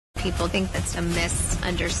People think that's a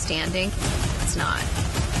misunderstanding. It's not.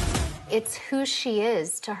 It's who she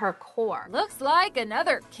is to her core. Looks like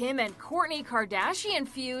another Kim and Kourtney Kardashian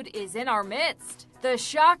feud is in our midst. The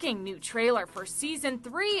shocking new trailer for season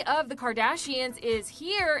 3 of The Kardashians is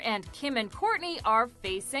here, and Kim and Kourtney are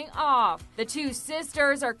facing off. The two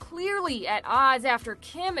sisters are clearly at odds after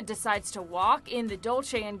Kim decides to walk in the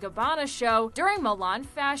Dolce & Gabbana show during Milan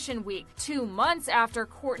Fashion Week, 2 months after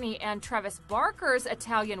Kourtney and Travis Barker's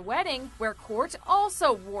Italian wedding, where Kourt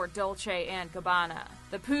also wore Dolce & Gabbana.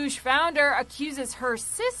 The Poosh founder accuses her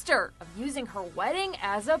sister of using her wedding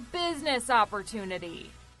as a business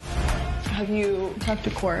opportunity. Have you talked to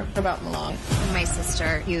Kourt about Milan? My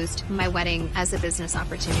sister used my wedding as a business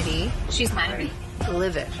opportunity. She's mad at me.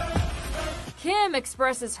 Livid. Kim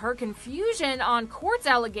expresses her confusion on Kourt's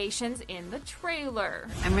allegations in the trailer.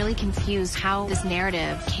 I'm really confused how this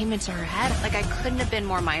narrative came into her head. Like, I couldn't have been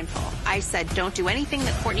more mindful. I said, don't do anything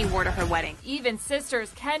that Kourtney wore to her wedding. Even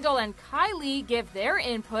sisters Kendall and Kylie give their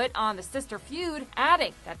input on the sister feud,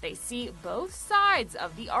 adding that they see both sides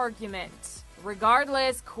of the argument.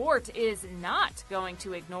 Regardless, Kourt is not going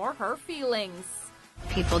to ignore her feelings.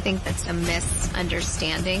 People think that's a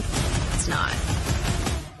misunderstanding. It's not.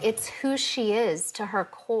 It's who she is to her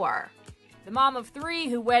core. The mom of 3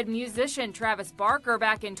 who wed musician Travis Barker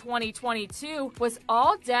back in 2022 was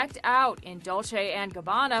all decked out in Dolce &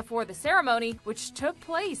 Gabbana for the ceremony, which took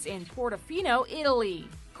place in Portofino, Italy.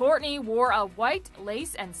 Kourtney wore a white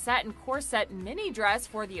lace and satin corset mini dress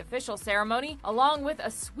for the official ceremony, along with a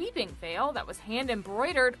sweeping veil that was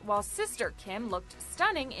hand-embroidered, while sister Kim looked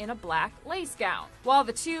stunning in a black lace gown. While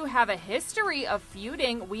the two have a history of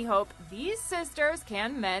feuding, we hope these sisters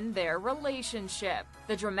can mend their relationship.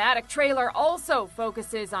 The dramatic trailer also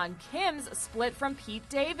focuses on Kim's split from Pete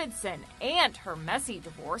Davidson and her messy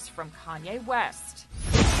divorce from Kanye West.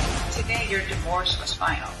 Today, your divorce was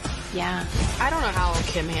final. Yeah. I don't know how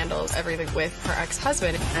Kim handles everything with her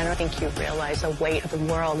ex-husband. I don't think you realize the weight of the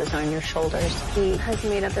world is on your shoulders. He has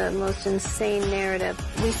made up the most insane narrative.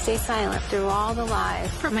 We stay silent through all the lies.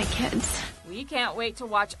 For my kids. We can't wait to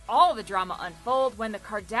watch all the drama unfold when The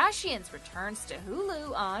Kardashians returns to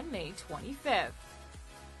Hulu on May 25th.